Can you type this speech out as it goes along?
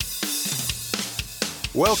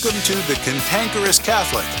Welcome to The Cantankerous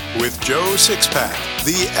Catholic with Joe Sixpack,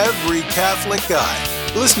 the every Catholic guy.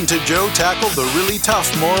 Listen to Joe tackle the really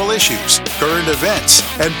tough moral issues, current events,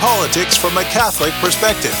 and politics from a Catholic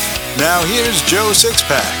perspective. Now here's Joe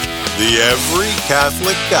Sixpack, the every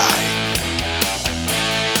Catholic guy.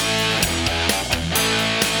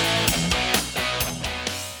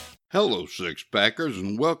 Hello, Six-Packers,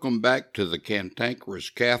 and welcome back to The Cantankerous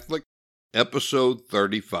Catholic, episode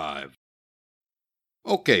 35.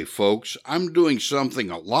 Okay, folks, I'm doing something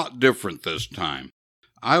a lot different this time.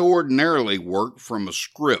 I ordinarily work from a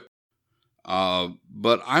script,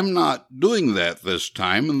 but I'm not doing that this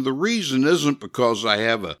time, and the reason isn't because I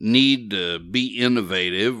have a need to be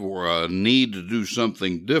innovative or a need to do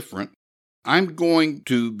something different. I'm going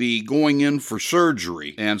to be going in for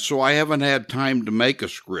surgery, and so I haven't had time to make a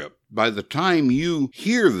script. By the time you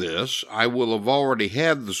hear this, I will have already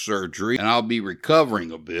had the surgery, and I'll be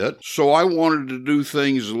recovering a bit. So I wanted to do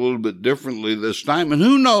things a little bit differently this time, and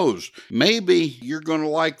who knows, maybe you're going to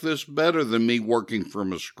like this better than me working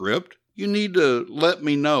from a script. You need to let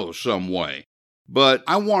me know some way. But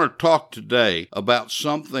I want to talk today about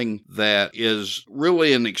something that is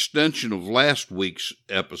really an extension of last week's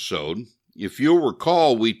episode. If you'll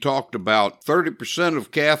recall, we talked about 30%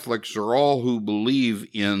 of Catholics are all who believe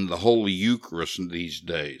in the Holy Eucharist these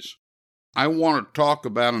days. I want to talk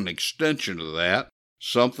about an extension of that,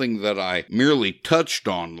 something that I merely touched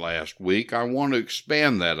on last week. I want to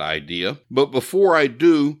expand that idea. But before I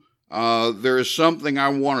do, there is something I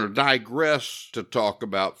want to digress to talk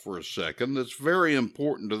about for a second that's very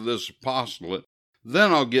important to this apostolate.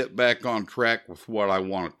 Then I'll get back on track with what I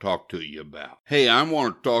want to talk to you about. Hey, I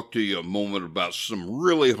want to talk to you a moment about some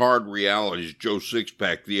really hard realities Joe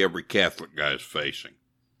Sixpack, the every Catholic guy, is facing.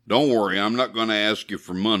 Don't worry, I'm not going to ask you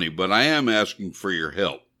for money, but I am asking for your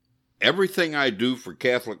help. Everything I do for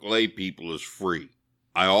Catholic lay people is free.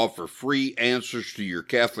 I offer free answers to your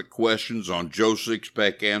Catholic questions on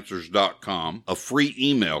joesixpackanswers.com, a free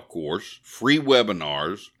email course, free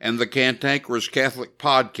webinars, and the Cantankerous Catholic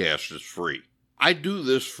podcast is free. I do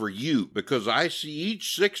this for you because I see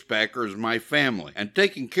each six-packer as my family, and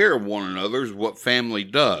taking care of one another is what family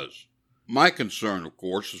does. My concern, of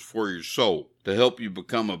course, is for your soul, to help you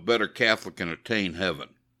become a better Catholic and attain heaven.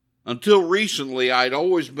 Until recently, I'd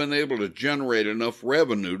always been able to generate enough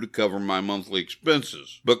revenue to cover my monthly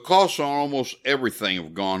expenses, but costs on almost everything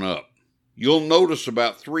have gone up. You'll notice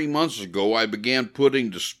about 3 months ago I began putting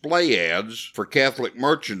display ads for Catholic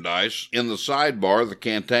merchandise in the sidebar of the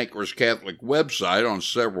Cantankerous Catholic website on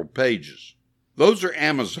several pages. Those are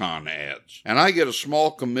Amazon ads, and I get a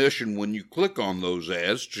small commission when you click on those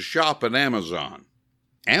ads to shop at Amazon.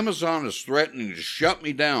 Amazon is threatening to shut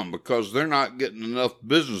me down because they're not getting enough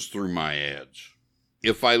business through my ads.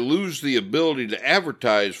 If I lose the ability to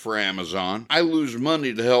advertise for Amazon, I lose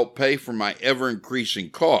money to help pay for my ever-increasing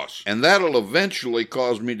costs, and that'll eventually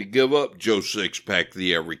cause me to give up Joe Sixpack,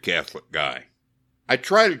 the every Catholic guy. I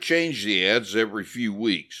try to change the ads every few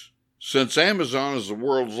weeks. Since Amazon is the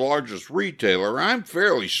world's largest retailer, I'm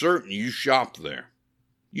fairly certain you shop there.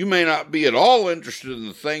 You may not be at all interested in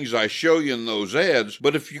the things I show you in those ads,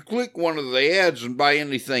 but if you click one of the ads and buy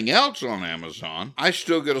anything else on Amazon, I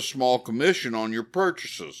still get a small commission on your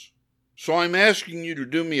purchases. So I'm asking you to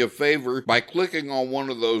do me a favor by clicking on one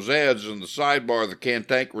of those ads in the sidebar of the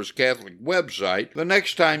Cantankerous Catholic website the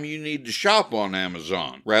next time you need to shop on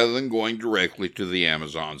Amazon, rather than going directly to the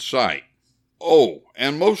Amazon site. Oh,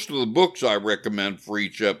 and most of the books I recommend for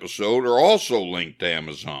each episode are also linked to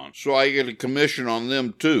Amazon, so I get a commission on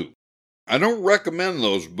them too. I don't recommend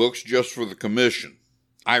those books just for the commission.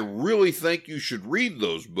 I really think you should read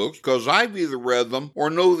those books because I've either read them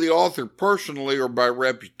or know the author personally or by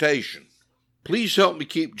reputation. Please help me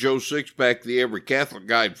keep Joe Sixpack, the Every Catholic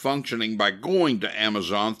Guide, functioning by going to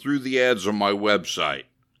Amazon through the ads on my website.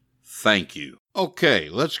 Thank you. Okay,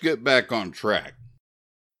 let's get back on track.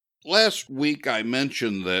 Last week I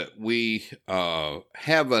mentioned that we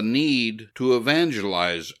have a need to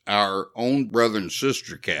evangelize our own brother and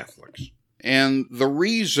sister Catholics. And the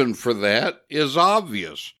reason for that is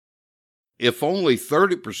obvious. If only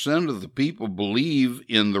 30% of the people believe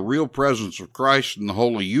in the real presence of Christ in the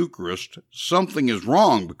Holy Eucharist, something is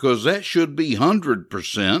wrong, because that should be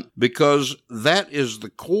 100%, because that is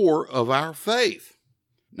the core of our faith.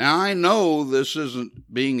 Now, I know this isn't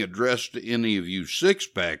being addressed to any of you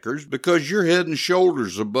six-packers because you're head and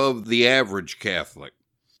shoulders above the average Catholic.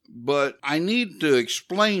 But I need to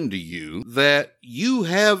explain to you that you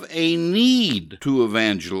have a need to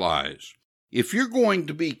evangelize. If you're going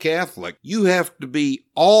to be Catholic, you have to be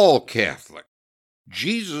all Catholic.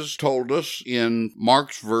 Jesus told us in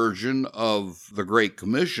Mark's version of the Great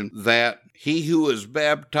Commission that he who is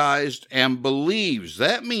baptized and believes,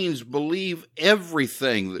 that means believe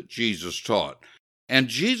everything that Jesus taught. And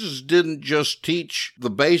Jesus didn't just teach the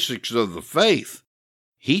basics of the faith.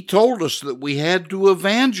 He told us that we had to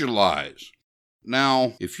evangelize.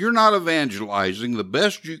 Now, if you're not evangelizing, the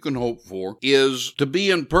best you can hope for is to be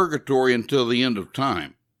in purgatory until the end of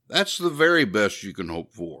time. That's the very best you can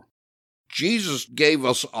hope for. Jesus gave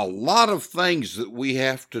us a lot of things that we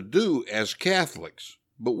have to do as Catholics,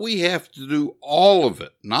 but we have to do all of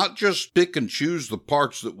it, not just pick and choose the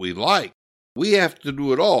parts that we like. We have to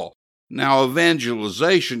do it all. Now,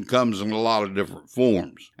 evangelization comes in a lot of different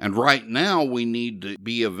forms, and right now we need to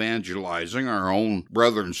be evangelizing our own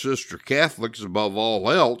brother and sister Catholics above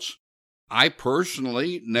all else. I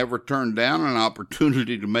personally never turned down an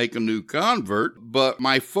opportunity to make a new convert, but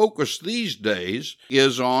my focus these days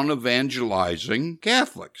is on evangelizing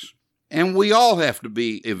Catholics. And we all have to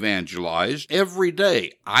be evangelized every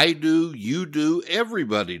day. I do, you do,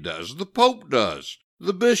 everybody does. The Pope does.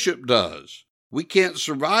 The Bishop does. We can't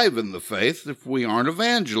survive in the faith if we aren't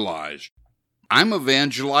evangelized. I'm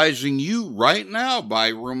evangelizing you right now by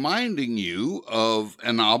reminding you of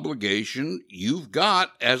an obligation you've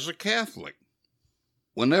got as a Catholic.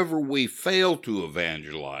 Whenever we fail to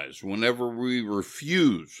evangelize, whenever we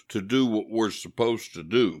refuse to do what we're supposed to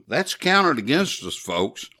do, that's counted against us,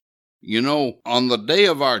 folks. You know, on the day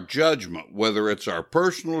of our judgment, whether it's our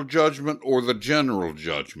personal judgment or the general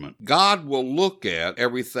judgment, God will look at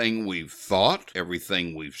everything we've thought,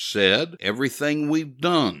 everything we've said, everything we've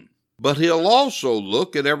done. But he'll also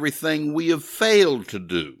look at everything we have failed to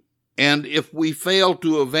do. And if we fail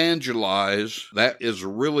to evangelize, that is a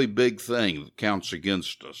really big thing that counts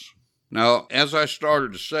against us. Now, as I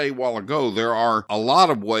started to say a while ago, there are a lot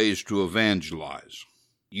of ways to evangelize.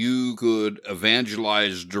 You could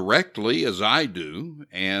evangelize directly, as I do,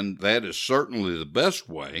 and that is certainly the best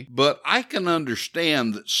way. But I can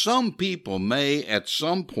understand that some people may, at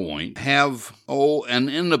some point, have, an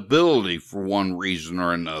inability for one reason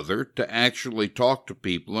or another to actually talk to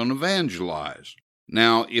people and evangelize.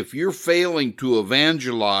 Now, if you're failing to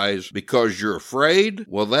evangelize because you're afraid,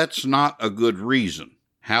 well, that's not a good reason.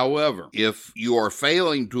 However, if you are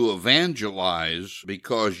failing to evangelize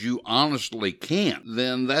because you honestly can't,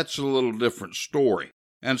 then that's a little different story.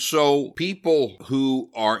 And so people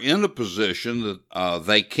who are in a position that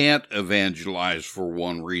they can't evangelize for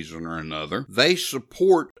one reason or another, they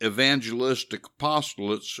support evangelistic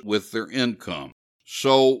apostolates with their income.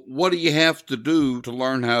 So what do you have to do to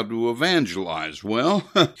learn how to evangelize? Well,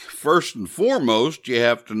 first and foremost, you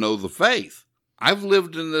have to know the faith. I've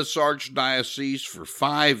lived in this archdiocese for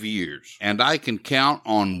 5 years, and I can count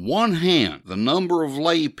on one hand the number of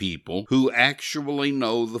lay people who actually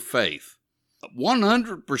know the faith.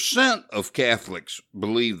 100% of Catholics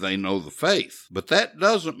believe they know the faith, but that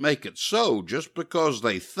doesn't make it so. Just because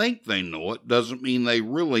they think they know it doesn't mean they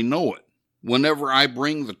really know it. Whenever I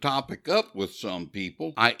bring the topic up with some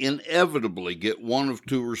people, I inevitably get one of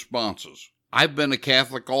two responses. I've been a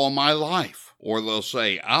Catholic all my life. Or they'll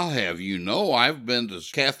say, I'll have you know I've been to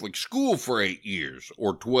Catholic school for 8 years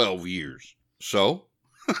or 12 years. So,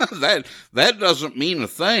 that doesn't mean a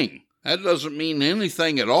thing. That doesn't mean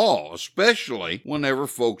anything at all, especially whenever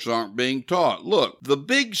folks aren't being taught. Look, the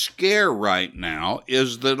big scare right now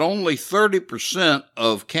is that only 30%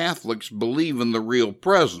 of Catholics believe in the real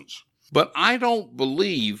presence. But I don't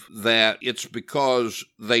believe that it's because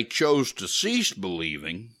they chose to cease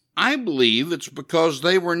believing. I believe it's because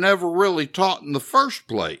they were never really taught in the first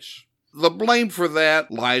place. The blame for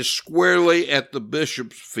that lies squarely at the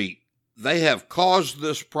bishop's feet. They have caused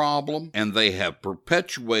this problem, and they have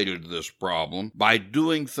perpetuated this problem by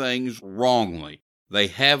doing things wrongly. They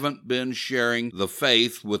haven't been sharing the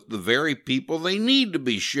faith with the very people they need to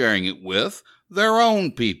be sharing it with, their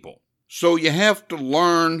own people. So you have to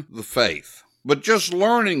learn the faith. But just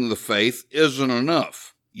learning the faith isn't enough.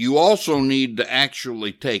 You also need to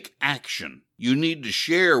actually take action. You need to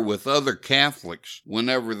share with other Catholics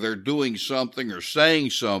whenever they're doing something or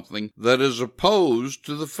saying something that is opposed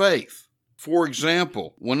to the faith. For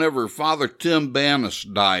example, whenever Father Tim Bannis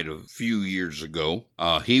died a few years ago,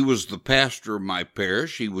 he was the pastor of my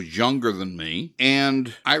parish. He was younger than me.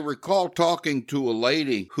 And I recall talking to a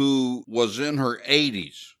lady who was in her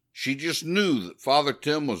 80s. She just knew that Father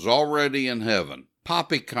Tim was already in heaven.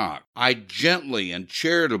 Poppycock. I gently and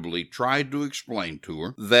charitably tried to explain to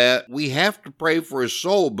her that we have to pray for his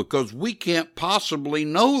soul because we can't possibly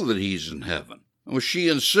know that he's in heaven. Well, she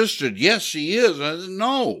insisted, yes, he is. I said,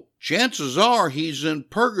 no. Chances are he's in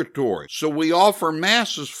purgatory. So we offer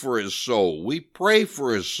masses for his soul. We pray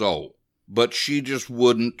for his soul. but she just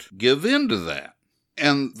wouldn't give in to that.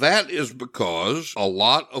 And that is because a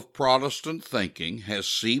lot of Protestant thinking has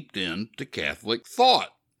seeped into Catholic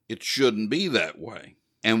thought. It shouldn't be that way.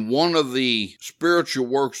 And one of the spiritual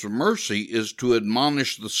works of mercy is to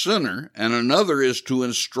admonish the sinner, and another is to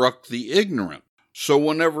instruct the ignorant. So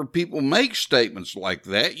whenever people make statements like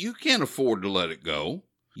that, you can't afford to let it go.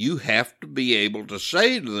 You have to be able to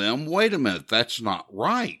say to them, wait a minute, that's not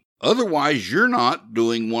right. Otherwise, you're not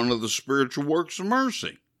doing one of the spiritual works of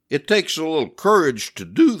mercy. It takes a little courage to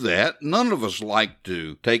do that. None of us like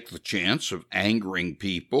to take the chance of angering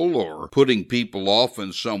people or putting people off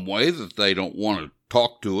in some way that they don't want to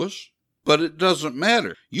talk to us. But it doesn't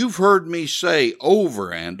matter. You've heard me say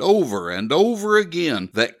over and over and over again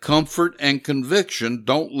that comfort and conviction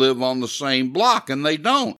don't live on the same block, and they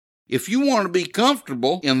don't. If you want to be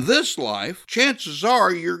comfortable in this life, chances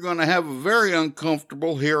are you're going to have a very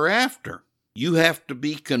uncomfortable hereafter. You have to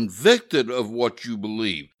be convicted of what you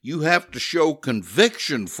believe. You have to show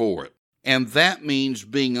conviction for it, and that means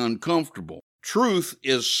being uncomfortable. Truth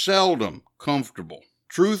is seldom comfortable.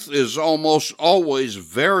 Truth is almost always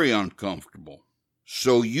very uncomfortable.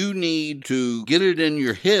 So you need to get it in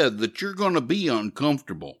your head that you're going to be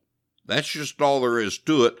uncomfortable. That's just all there is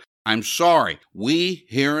to it. I'm sorry. We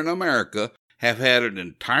here in America have had it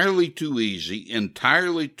entirely too easy,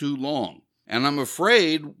 entirely too long. And I'm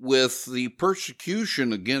afraid with the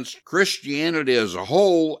persecution against Christianity as a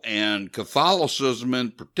whole and Catholicism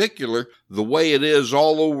in particular, the way it is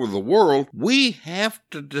all over the world, we have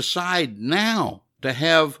to decide now to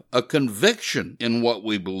have a conviction in what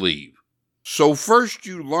we believe. So first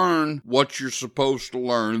you learn what you're supposed to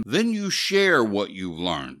learn, then you share what you've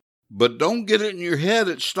learned. But don't get it in your head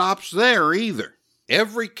it stops there either.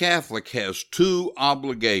 Every Catholic has two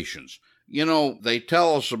obligations. You know, they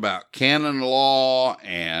tell us about canon law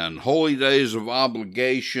and holy days of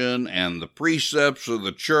obligation and the precepts of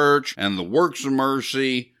the church and the works of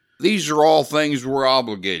mercy. These are all things we're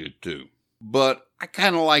obligated to. But I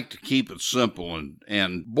kind of like to keep it simple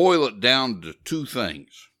and boil it down to two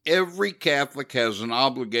things. Every Catholic has an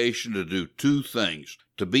obligation to do two things,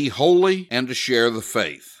 to be holy and to share the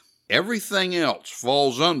faith. Everything else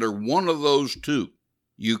falls under one of those two.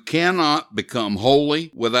 You cannot become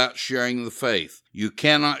holy without sharing the faith. You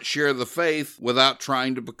cannot share the faith without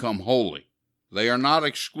trying to become holy. They are not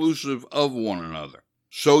exclusive of one another.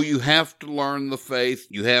 So you have to learn the faith,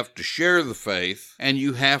 you have to share the faith, and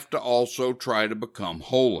you have to also try to become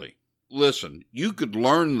holy. Listen, you could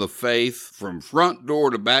learn the faith from front door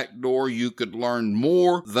to back door. You could learn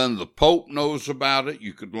more than the Pope knows about it.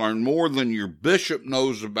 You could learn more than your bishop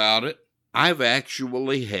knows about it. I've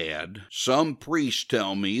actually had some priests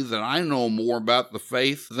tell me that I know more about the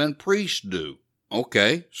faith than priests do.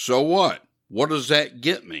 Okay, so what? What does that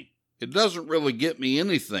get me? It doesn't really get me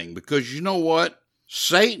anything, because you know what?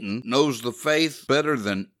 Satan knows the faith better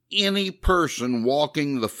than any person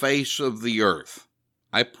walking the face of the earth.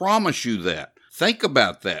 I promise you that. Think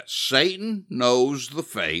about that. Satan knows the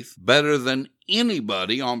faith better than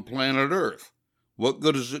anybody on planet Earth. What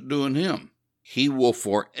good is it doing him? He will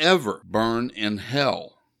forever burn in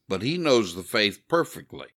hell, but he knows the faith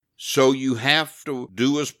perfectly. So you have to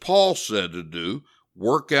do as Paul said to do,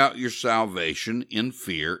 work out your salvation in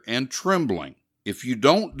fear and trembling. If you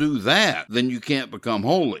don't do that, then you can't become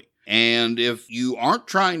holy. And if you aren't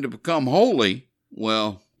trying to become holy,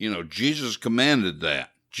 well, Jesus commanded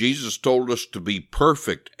that. Jesus told us to be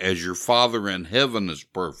perfect as your Father in heaven is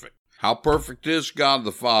perfect. How perfect is God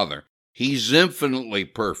the Father? He's infinitely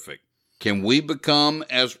perfect. Can we become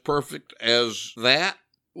as perfect as that?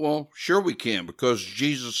 Well, sure we can, because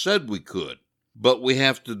Jesus said we could. But we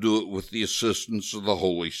have to do it with the assistance of the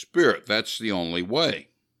Holy Spirit. That's the only way.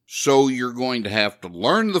 So you're going to have to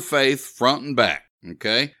learn the faith front and back,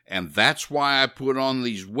 okay? And that's why I put on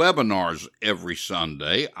these webinars every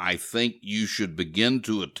Sunday. I think you should begin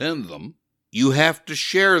to attend them. You have to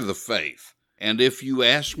share the faith. And if you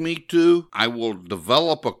ask me to, I will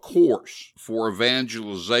develop a course for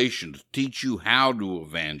evangelization to teach you how to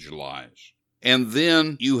evangelize. And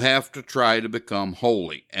then you have to try to become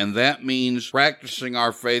holy. And that means practicing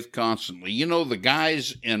our faith constantly. The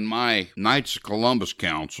guys in my Knights of Columbus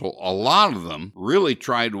Council, a lot of them really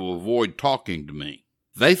try to avoid talking to me.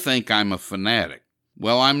 They think I'm a fanatic.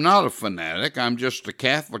 Well, I'm not a fanatic. I'm just a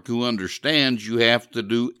Catholic who understands you have to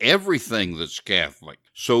do everything that's Catholic.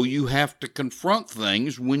 So you have to confront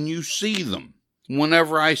things when you see them.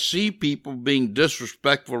 Whenever I see people being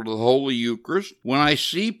disrespectful to the Holy Eucharist, when I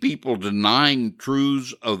see people denying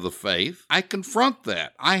truths of the faith, I confront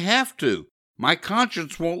that. I have to. My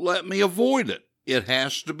conscience won't let me avoid it. It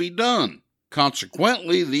has to be done.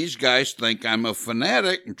 Consequently, these guys think I'm a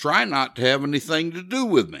fanatic and try not to have anything to do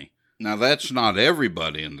with me. Now, that's not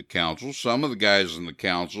everybody in the council. Some of the guys in the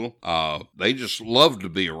council, they just love to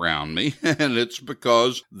be around me, and it's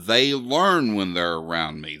because they learn when they're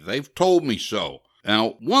around me. They've told me so.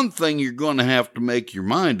 Now, one thing you're going to have to make your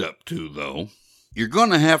mind up to, though, you're going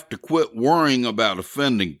to have to quit worrying about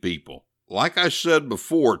offending people. Like I said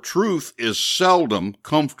before, truth is seldom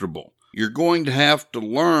comfortable. You're going to have to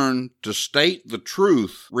learn to state the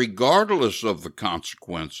truth regardless of the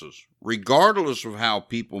consequences, regardless of how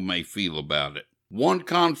people may feel about it. One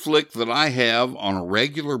conflict that I have on a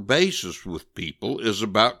regular basis with people is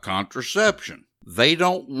about contraception. They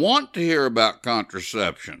don't want to hear about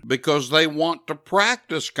contraception because they want to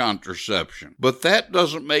practice contraception. But that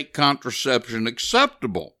doesn't make contraception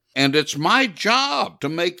acceptable. And it's my job to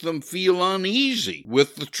make them feel uneasy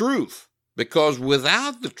with the truth. Because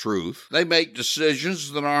without the truth, they make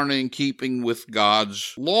decisions that aren't in keeping with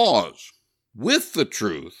God's laws. With the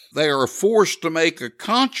truth, they are forced to make a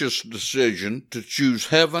conscious decision to choose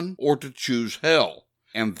heaven or to choose hell.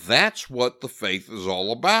 And that's what the faith is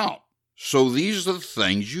all about. So these are the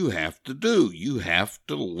things you have to do. You have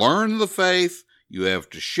to learn the faith, you have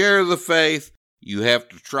to share the faith, you have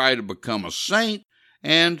to try to become a saint,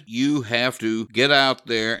 and you have to get out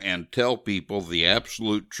there and tell people the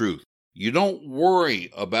absolute truth. You don't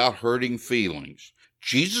worry about hurting feelings.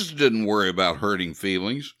 Jesus didn't worry about hurting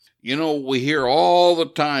feelings. You know, we hear all the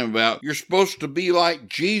time about you're supposed to be like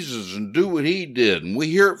Jesus and do what he did. And we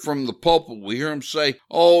hear it from the pulpit. We hear him say,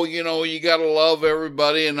 oh, you know, you got to love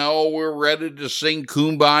everybody. And oh, we're ready to sing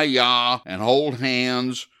Kumbaya and hold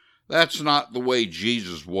hands. That's not the way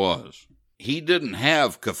Jesus was. He didn't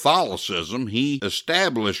have Catholicism. He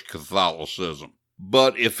established Catholicism.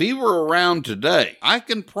 But if he were around today, I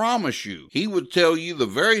can promise you, he would tell you the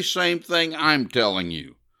very same thing I'm telling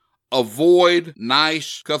you. Avoid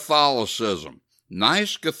nice Catholicism.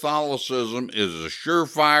 Nice Catholicism is a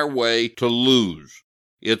surefire way to lose.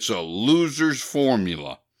 It's a loser's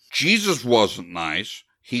formula. Jesus wasn't nice.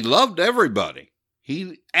 He loved everybody.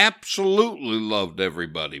 He absolutely loved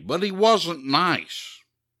everybody, but he wasn't nice.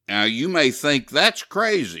 Now, you may think that's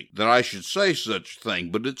crazy that I should say such a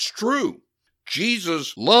thing, but it's true.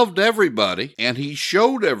 Jesus loved everybody, and he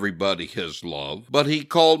showed everybody his love, but he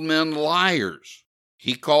called men liars.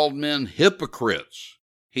 He called men hypocrites.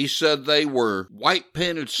 He said they were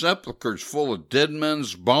white-painted sepulchres full of dead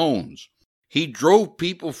men's bones. He drove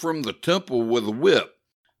people from the temple with a whip.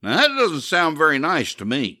 Now, that doesn't sound very nice to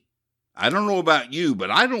me. I don't know about you,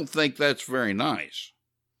 but I don't think that's very nice.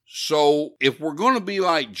 So, if we're going to be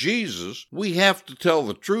like Jesus, we have to tell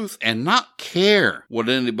the truth and not care what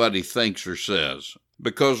anybody thinks or says.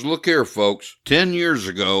 Because look here, folks, 10 years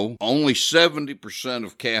ago, only 70%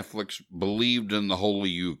 of Catholics believed in the Holy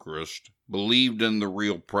Eucharist, believed in the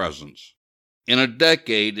real presence. In a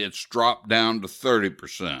decade, it's dropped down to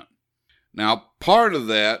 30%. Now, part of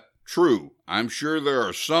that, true. I'm sure there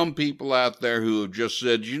are some people out there who have just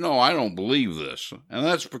said, you know, I don't believe this. And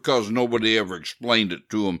that's because nobody ever explained it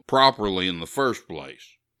to them properly in the first place.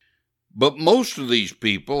 But most of these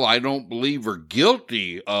people, I don't believe, are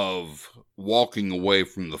guilty of walking away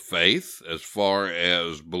from the faith as far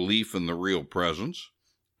as belief in the real presence.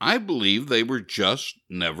 I believe they were just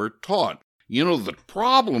never taught. You know, the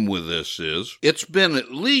problem with this is it's been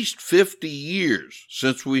at least 50 years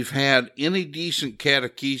since we've had any decent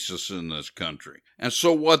catechesis in this country. And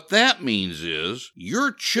so what that means is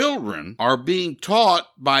your children are being taught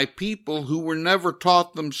by people who were never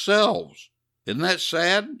taught themselves. Isn't that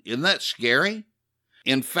sad? Isn't that scary?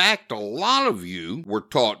 In fact, a lot of you were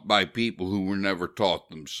taught by people who were never taught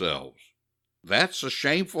themselves. That's a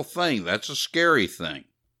shameful thing. That's a scary thing.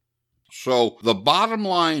 So the bottom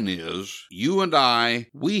line is, you and I,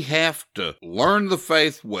 we have to learn the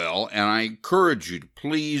faith well, and I encourage you to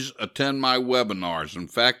please attend my webinars. In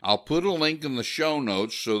fact, I'll put a link in the show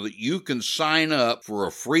notes so that you can sign up for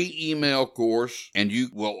a free email course, and you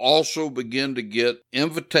will also begin to get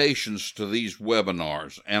invitations to these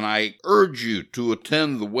webinars. And I urge you to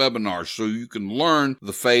attend the webinars so you can learn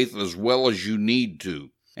the faith as well as you need to.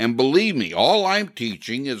 And believe me, all I'm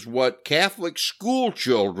teaching is what Catholic school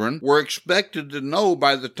children were expected to know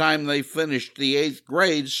by the time they finished the 8th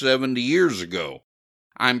grade 70 years ago.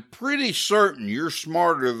 I'm pretty certain you're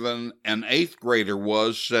smarter than an 8th grader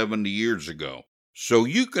was 70 years ago. So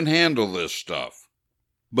you can handle this stuff.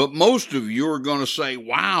 But most of you are going to say,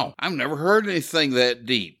 wow, I've never heard anything that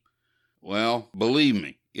deep. Well, believe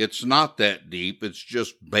me, it's not that deep. It's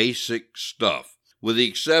just basic stuff. With the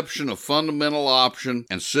exception of fundamental option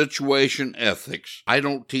and situation ethics, I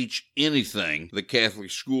don't teach anything the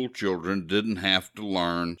Catholic school children didn't have to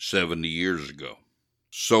learn 70 years ago.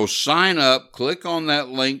 So sign up, click on that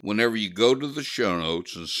link whenever you go to the show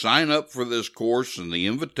notes and sign up for this course and the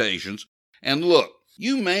invitations. And look,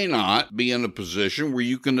 you may not be in a position where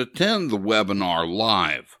you can attend the webinar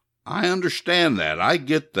live. I understand that. I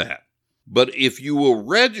get that. But if you will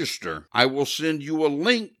register, I will send you a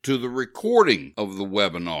link to the recording of the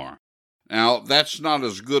webinar. Now, that's not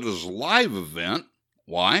as good as a live event.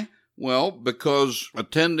 Why? Well, because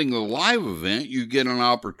attending the live event, you get an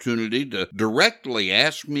opportunity to directly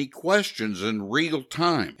ask me questions in real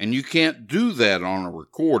time, and you can't do that on a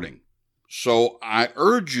recording. So I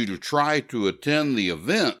urge you to try to attend the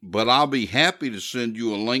event, but I'll be happy to send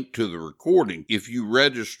you a link to the recording if you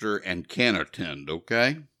register and can attend,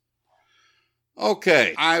 okay?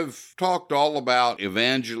 Okay, I've talked all about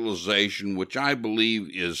evangelization, which I believe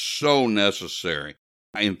is so necessary.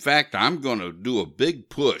 In fact, I'm going to do a big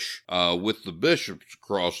push with the bishops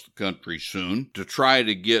across the country soon to try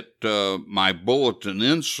to get my bulletin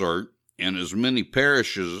insert in as many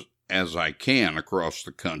parishes as I can across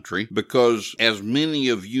the country, because as many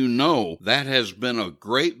of you know, that has been a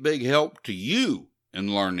great big help to you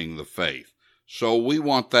in learning the faith. So we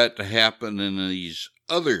want that to happen in these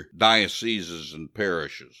other dioceses and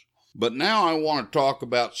parishes. But now I want to talk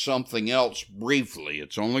about something else briefly.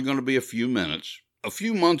 It's only going to be a few minutes. A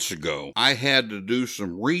few months ago, I had to do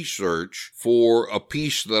some research for a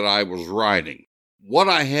piece that I was writing. What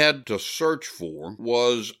I had to search for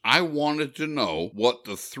was I wanted to know what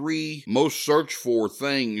the 3 most searched for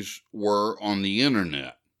things were on the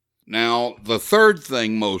internet. Now, the third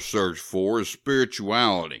thing most searched for is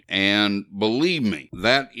spirituality. And believe me,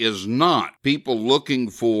 that is not people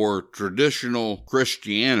looking for traditional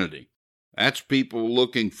Christianity. That's people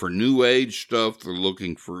looking for New Age stuff. They're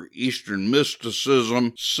looking for Eastern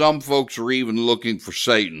mysticism. Some folks are even looking for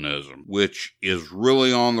Satanism, which is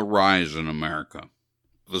really on the rise in America.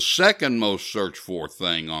 The second most searched for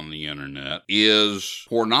thing on the internet is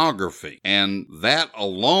pornography, and that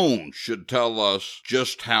alone should tell us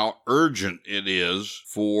just how urgent it is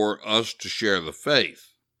for us to share the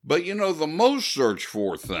faith. But you know, the most searched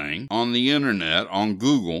for thing on the internet, on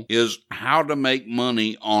Google, is how to make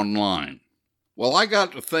money online. Well, I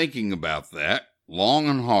got to thinking about that long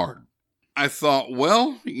and hard. I thought,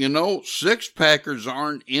 well, you know, six-packers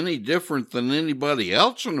aren't any different than anybody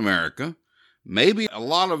else in America. Maybe a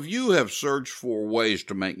lot of you have searched for ways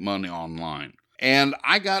to make money online. And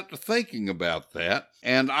I got to thinking about that,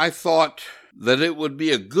 and I thought that it would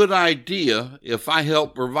be a good idea if I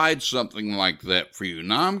helped provide something like that for you.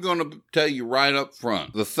 Now, I'm going to tell you right up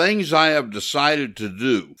front, the things I have decided to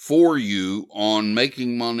do for you on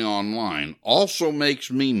making money online also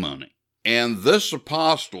makes me money. And this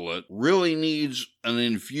apostolate really needs an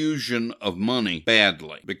infusion of money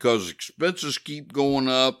badly, because expenses keep going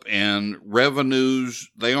up and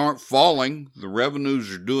revenues, they aren't falling. The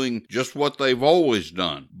revenues are doing just what they've always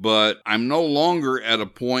done. But I'm no longer at a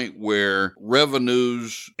point where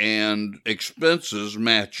revenues and expenses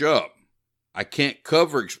match up. I can't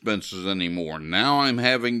cover expenses anymore. Now I'm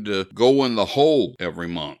having to go in the hole every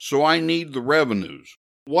month. So I need the revenues.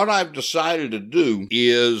 What I've decided to do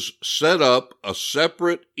is set up a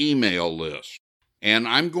separate email list. And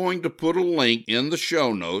I'm going to put a link in the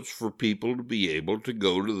show notes for people to be able to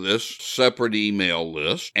go to this separate email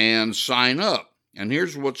list and sign up. And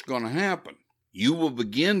here's what's going to happen. You will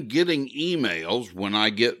begin getting emails when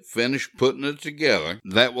I get finished putting it together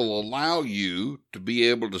that will allow you to be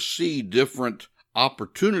able to see different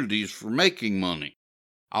opportunities for making money.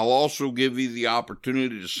 I'll also give you the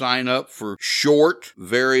opportunity to sign up for short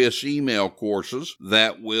various email courses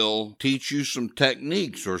that will teach you some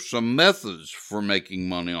techniques or some methods for making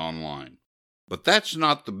money online. But that's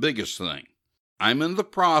not the biggest thing. I'm in the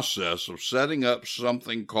process of setting up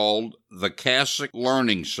something called the Catholic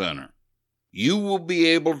Learning Center. You will be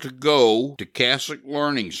able to go to Catholic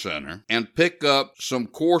Learning Center and pick up some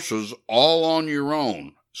courses all on your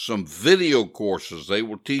own. Some video courses. They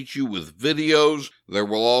will teach you with videos. There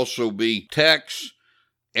will also be texts.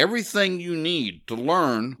 Everything you need to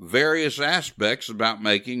learn various aspects about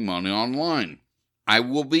making money online. I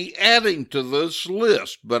will be adding to this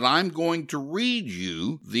list, but I'm going to read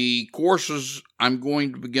you the courses I'm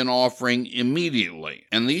going to begin offering immediately.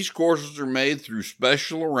 And these courses are made through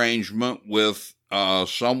special arrangement with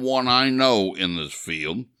someone I know in this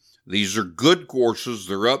field. These are good courses.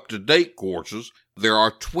 They're up-to-date courses. There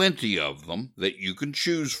are 20 of them that you can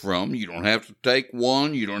choose from. You don't have to take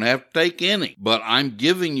one. You don't have to take any. But I'm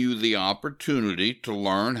giving you the opportunity to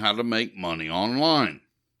learn how to make money online.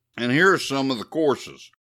 And here are some of the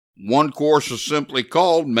courses. One course is simply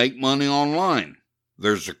called Make Money Online.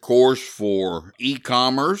 There's a course for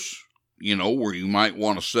e-commerce, where you might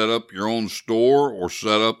want to set up your own store or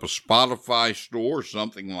set up a Spotify store or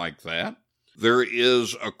something like that. There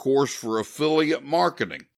is a course for affiliate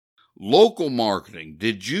marketing. Local marketing.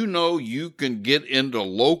 Did you know you can get into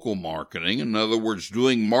local marketing? In other words,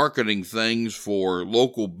 doing marketing things for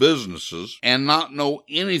local businesses and not know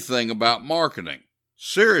anything about marketing.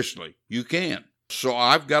 Seriously, you can. So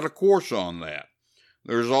I've got a course on that.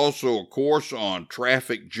 There's also a course on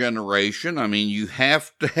traffic generation. You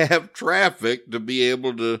have to have traffic to be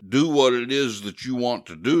able to do what it is that you want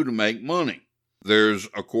to do to make money. There's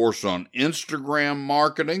a course on Instagram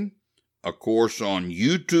marketing, a course on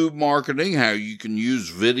YouTube marketing, how you can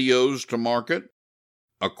use videos to market,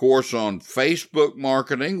 a course on Facebook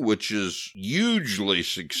marketing, which is hugely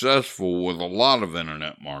successful with a lot of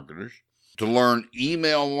internet marketers, to learn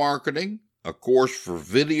email marketing, a course for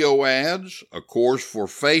video ads, a course for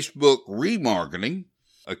Facebook remarketing,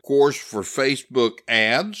 a course for Facebook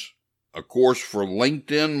ads, a course for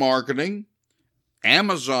LinkedIn marketing,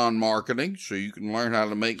 Amazon marketing, so you can learn how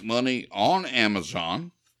to make money on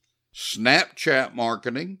Amazon, Snapchat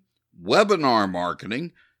marketing, webinar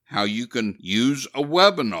marketing, how you can use a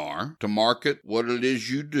webinar to market what it is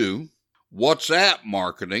you do, WhatsApp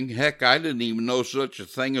marketing. Heck, I didn't even know such a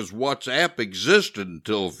thing as WhatsApp existed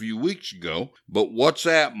until a few weeks ago. But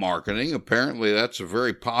WhatsApp marketing, apparently that's a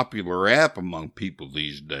very popular app among people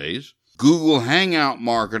these days. Google Hangout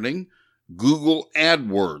marketing, Google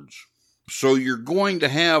AdWords. So you're going to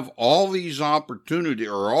have all these opportunities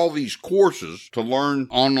or all these courses to learn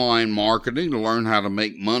online marketing, to learn how to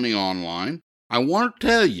make money online. I want to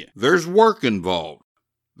tell you, there's work involved.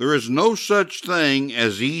 There is no such thing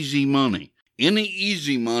as easy money. Any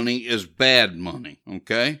easy money is bad money,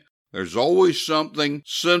 okay? There's always something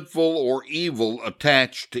sinful or evil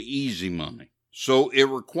attached to easy money. So it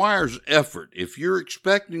requires effort. If you're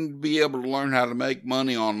expecting to be able to learn how to make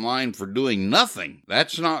money online for doing nothing,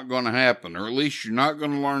 that's not going to happen, or at least you're not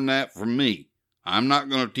going to learn that from me. I'm not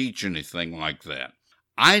going to teach anything like that.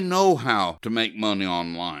 I know how to make money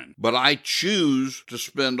online, but I choose to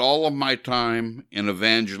spend all of my time in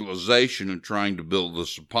evangelization and trying to build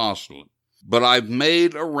this apostolate. But I've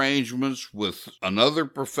made arrangements with another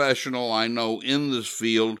professional I know in this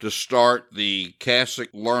field to start the Catholic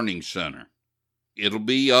Learning Center. It'll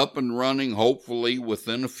be up and running hopefully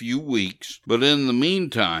within a few weeks, but in the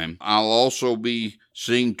meantime, I'll also be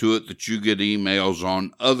seeing to it that you get emails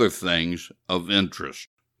on other things of interest.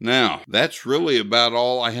 Now, that's really about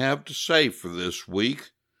all I have to say for this week.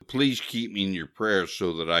 Please keep me in your prayers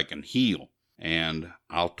so that I can heal, and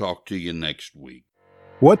I'll talk to you next week.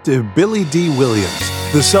 What do Billy D. Williams,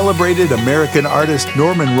 the celebrated American artist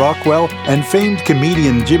Norman Rockwell, and famed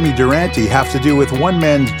comedian Jimmy Durante have to do with one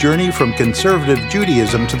man's journey from conservative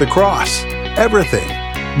Judaism to the cross? Everything.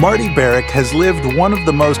 Marty Barrick has lived one of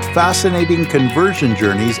the most fascinating conversion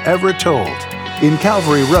journeys ever told. In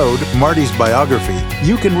Calvary Road, Marty's biography,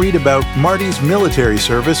 you can read about Marty's military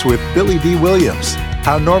service with Billy D. Williams,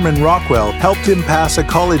 how Norman Rockwell helped him pass a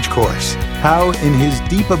college course, how, in his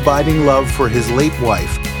deep abiding love for his late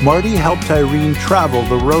wife, Marty helped Irene travel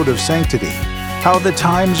the road of sanctity, how the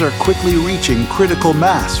times are quickly reaching critical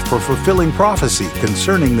mass for fulfilling prophecy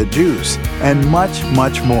concerning the Jews, and much,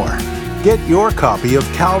 much more. Get your copy of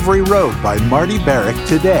Calvary Road by Marty Barrick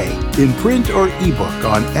today, in print or ebook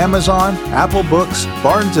on Amazon, Apple Books,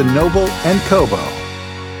 Barnes & Noble, and Kobo.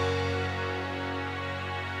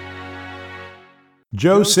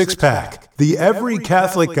 Joe Sixpack, the Every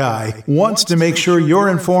Catholic Guy, wants to make sure you're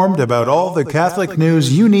informed about all the Catholic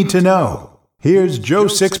news you need to know. Here's Joe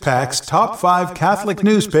Sixpack's top 5 Catholic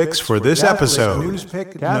news picks for this episode. News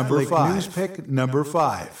pick number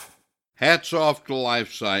 5. Hats off to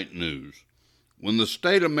LifeSite News. When the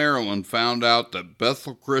state of Maryland found out that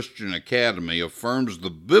Bethel Christian Academy affirms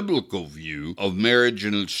the biblical view of marriage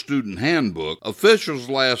in its student handbook, officials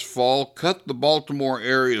last fall cut the Baltimore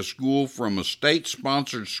area school from a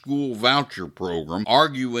state-sponsored school voucher program,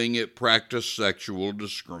 arguing it practiced sexual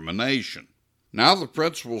discrimination. Now the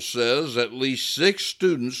principal says at least 6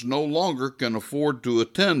 students no longer can afford to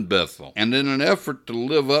attend Bethel, and in an effort to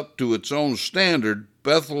live up to its own standard,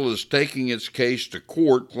 Bethel is taking its case to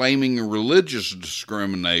court claiming religious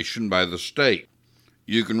discrimination by the state.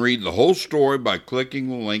 You can read the whole story by clicking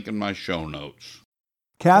the link in my show notes.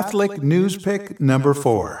 Catholic news pick number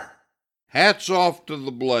 4. Hats off to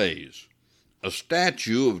the Blaze. A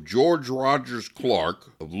statue of George Rogers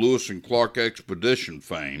Clark, of Lewis and Clark Expedition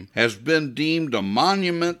fame, has been deemed a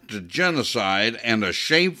monument to genocide and a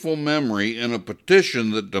shameful memory in a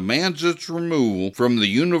petition that demands its removal from the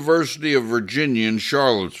University of Virginia in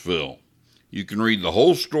Charlottesville. You can read the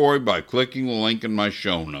whole story by clicking the link in my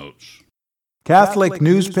show notes. Catholic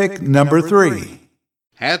News Pick number 3.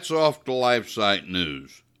 Hats off to LifeSite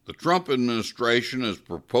News. The Trump administration is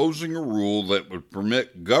proposing a rule that would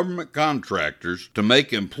permit government contractors to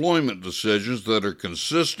make employment decisions that are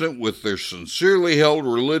consistent with their sincerely held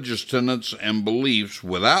religious tenets and beliefs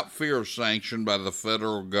without fear of sanction by the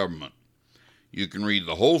federal government. You can read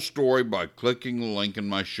the whole story by clicking the link in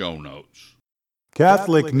my show notes.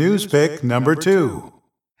 Catholic News Pick number 2.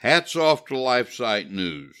 Hats off to LifeSite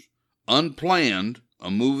News. Unplanned, a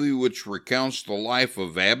movie which recounts the life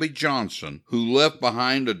of Abby Johnson, who left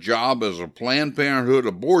behind a job as a Planned Parenthood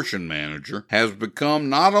abortion manager, has become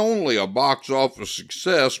not only a box office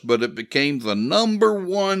success, but it became the number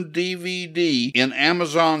 1 DVD in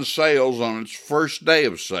Amazon sales on its first day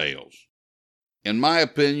of sales. In my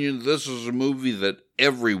opinion, this is a movie that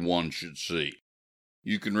everyone should see.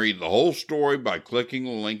 You can read the whole story by clicking the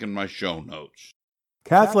link in my show notes.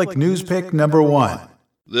 Catholic News Pick number 1.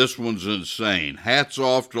 This one's insane. Hats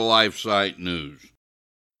off to LifeSite News.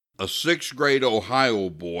 A 6th grade Ohio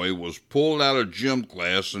boy was pulled out of gym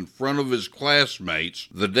class in front of his classmates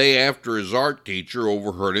the day after his art teacher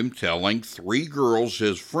overheard him telling 3 girls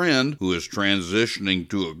his friend, who is transitioning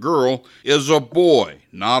to a girl, is a boy,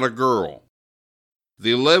 not a girl.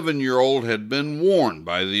 The 11-year-old had been warned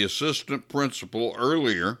by the assistant principal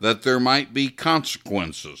earlier that there might be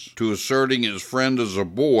consequences to asserting his friend as a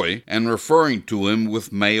boy and referring to him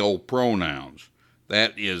with male pronouns.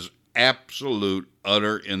 That is absolute,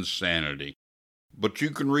 utter insanity. But you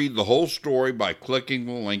can read the whole story by clicking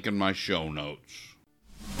the link in my show notes.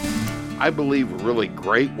 I believe a really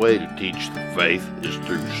great way to teach the faith is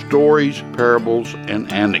through stories, parables,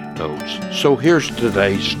 and anecdotes. So here's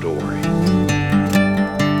today's story.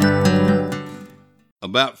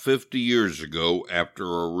 About 50 years ago, after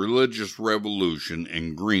a religious revolution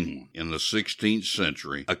in Greenland in the 16th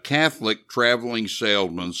century, a Catholic traveling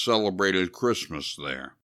salesman celebrated Christmas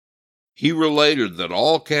there. He related that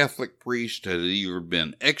all Catholic priests had either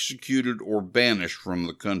been executed or banished from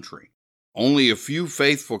the country. Only a few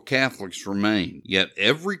faithful Catholics remained, yet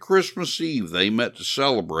every Christmas Eve they met to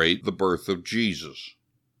celebrate the birth of Jesus.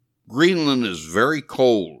 Greenland is very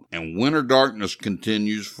cold, and winter darkness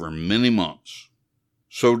continues for many months.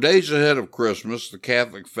 So days ahead of Christmas, the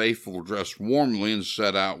Catholic faithful dressed warmly and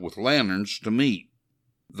set out with lanterns to meet.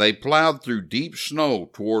 They plowed through deep snow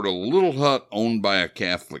toward a little hut owned by a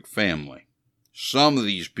Catholic family. Some of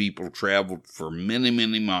these people traveled for many,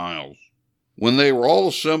 many miles. When they were all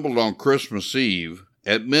assembled on Christmas Eve,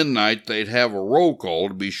 at midnight they'd have a roll call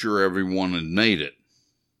to be sure everyone had made it.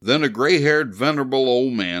 Then a gray-haired, venerable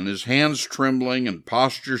old man, his hands trembling and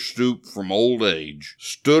posture stooped from old age,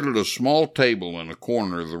 stood at a small table in a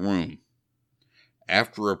corner of the room.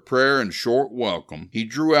 After a prayer and short welcome, he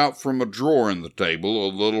drew out from a drawer in the table a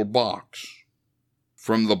little box.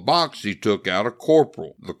 From the box he took out a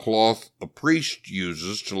corporal, the cloth a priest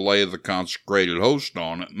uses to lay the consecrated host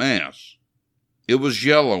on at Mass. It was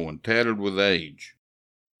yellow and tattered with age.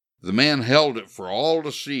 The man held it for all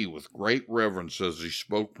to see with great reverence as he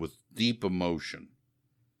spoke with deep emotion.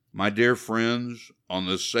 My dear friends, on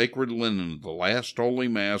this sacred linen the last Holy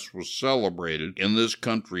Mass was celebrated in this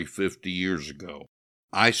country 50 years ago.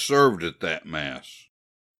 I served at that Mass.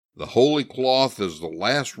 The holy cloth is the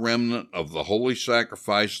last remnant of the holy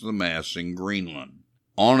sacrifice of the Mass in Greenland.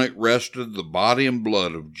 On it rested the body and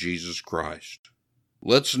blood of Jesus Christ.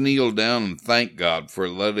 Let's kneel down and thank God for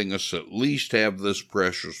letting us at least have this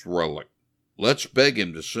precious relic. Let's beg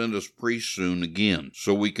Him to send us priests soon again,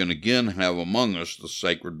 so we can again have among us the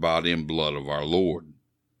sacred body and blood of our Lord.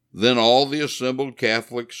 Then all the assembled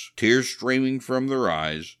Catholics, tears streaming from their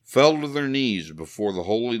eyes, fell to their knees before the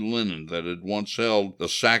holy linen that had once held the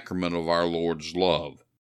sacrament of our Lord's love.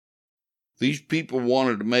 These people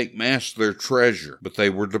wanted to make Mass their treasure, but they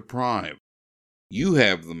were deprived. You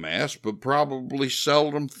have the Mass, but probably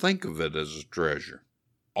seldom think of it as a treasure.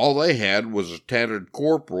 All they had was a tattered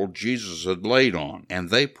corporal Jesus had laid on, and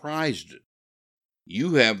they prized it.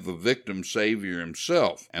 You have the victim Savior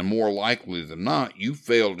himself, and more likely than not, you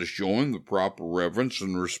fail to show him the proper reverence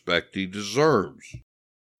and respect he deserves.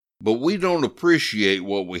 But we don't appreciate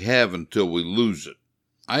what we have until we lose it.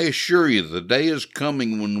 I assure you the day is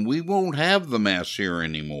coming when we won't have the Mass here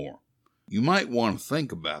anymore. You might want to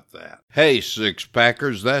think about that. Hey,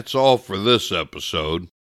 Six-Packers, that's all for this episode.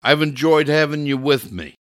 I've enjoyed having you with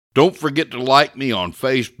me. Don't forget to like me on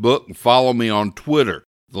Facebook and follow me on Twitter.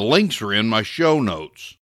 The links are in my show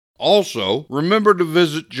notes. Also, remember to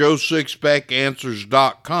visit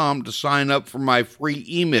joesixpackanswers.com to sign up for my free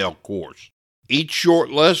email course. Each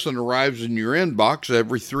short lesson arrives in your inbox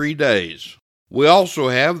every 3 days. We also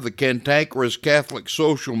have the Cantankerous Catholic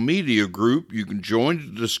social media group you can join to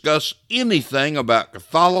discuss anything about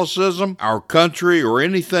Catholicism, our country, or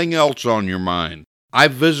anything else on your mind. I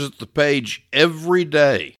visit the page every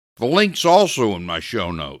day. The link's also in my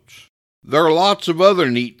show notes. There are lots of other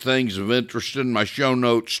neat things of interest in my show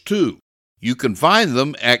notes, too. You can find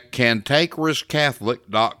them at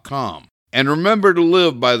cantankerouscatholic.com. And remember to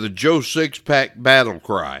live by the Joe Sixpack battle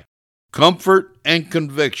cry. Comfort and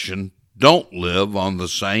conviction don't live on the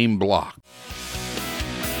same block.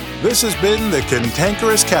 This has been The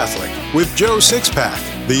Cantankerous Catholic with Joe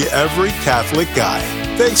Sixpack, the Every Catholic Guy.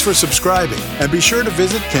 Thanks for subscribing, and be sure to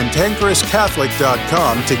visit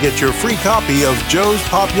cantankerouscatholic.com to get your free copy of Joe's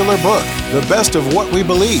popular book, The Best of What We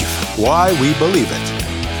Believe, Why We Believe It.